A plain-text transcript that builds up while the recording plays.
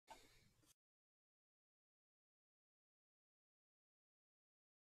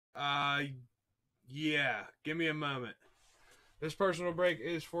Yeah. Give me a moment. This personal break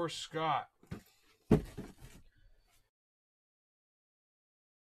is for Scott.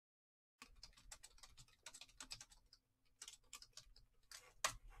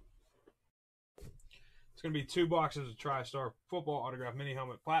 It's going to be 2 boxes of Tristar Football Autograph Mini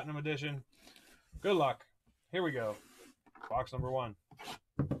Helmet Platinum Edition. Good luck. Here we go. Box number 1.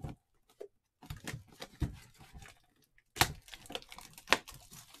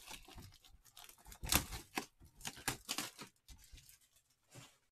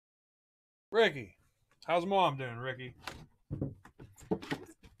 Ricky. How's Mom doing, Ricky?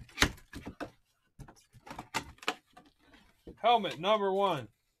 Helmet number 1.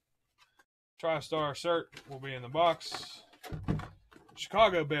 Tristar cert will be in the box.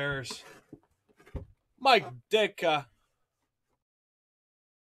 Chicago Bears. Mike Ditka.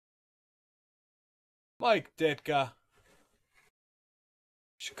 Mike Ditka.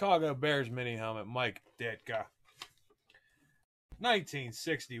 Chicago Bears mini helmet, Mike Ditka.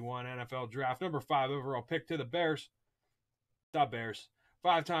 1961 NFL Draft, number 5 overall pick to the Bears. The Bears.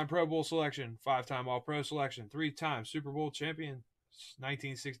 5-time Pro Bowl selection, 5-time All-Pro selection, 3-time Super Bowl champion,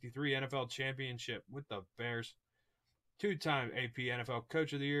 1963 NFL Championship with the Bears. 2-time AP NFL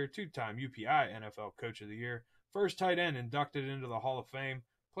Coach of the Year, 2-time UPI NFL Coach of the Year. First tight end inducted into the Hall of Fame.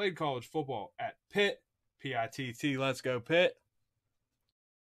 Played college football at Pitt. P-I-T-T, let's go Pitt.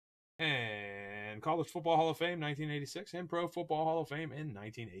 And College Football Hall of Fame, 1986. And Pro Football Hall of Fame in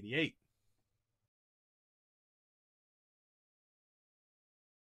 1988.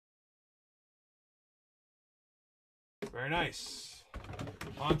 Very nice.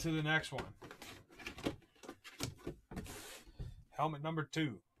 On to the next one. Helmet number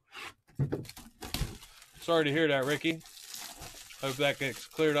 2. Sorry to hear that, Ricky. Hope that gets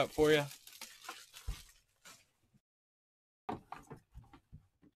cleared up for you.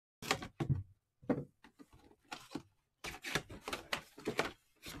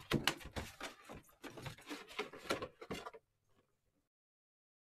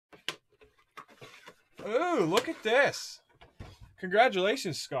 Ooh, look at this.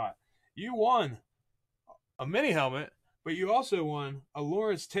 Congratulations, Scott. You won a mini helmet, but you also won a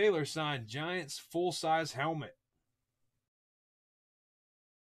Lawrence Taylor signed Giants full-size helmet.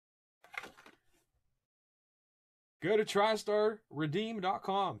 Go to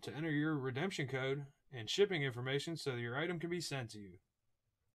TristarRedeem.com to enter your redemption code and shipping information so that your item can be sent to you.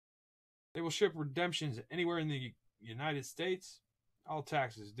 They will ship redemptions anywhere in the United States. All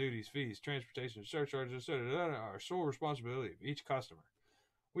taxes, duties, fees, transportation, surcharges, are sole responsibility of each customer.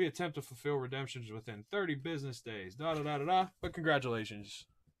 We attempt to fulfill redemptions within 30 business days. But congratulations.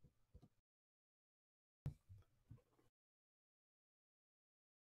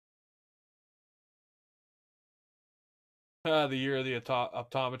 The year of the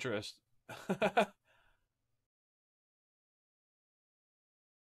optometrist.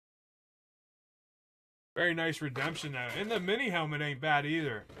 Very nice redemption though. And the mini helmet ain't bad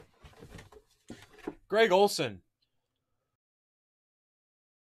either. Greg Olson.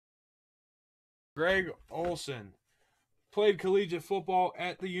 Greg Olson. Played collegiate football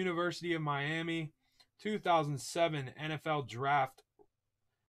at the University of Miami. 2007 NFL Draft.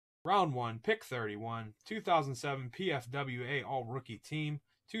 Round 1, pick 31. 2007 PFWA All-Rookie Team.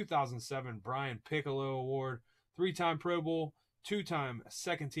 2007 Brian Piccolo Award. 3-time Pro Bowl. 2-time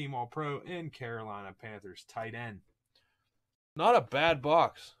second-team All-Pro. And Carolina Panthers tight end. Not a bad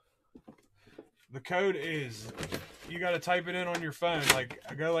box. The code is, you got to type it in on your phone.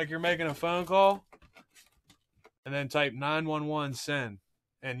 Go like you're making a phone call. And then type 911 send.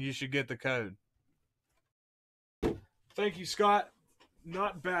 And you should get the code. Thank you, Scott.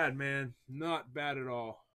 Not bad, man. Not bad at all.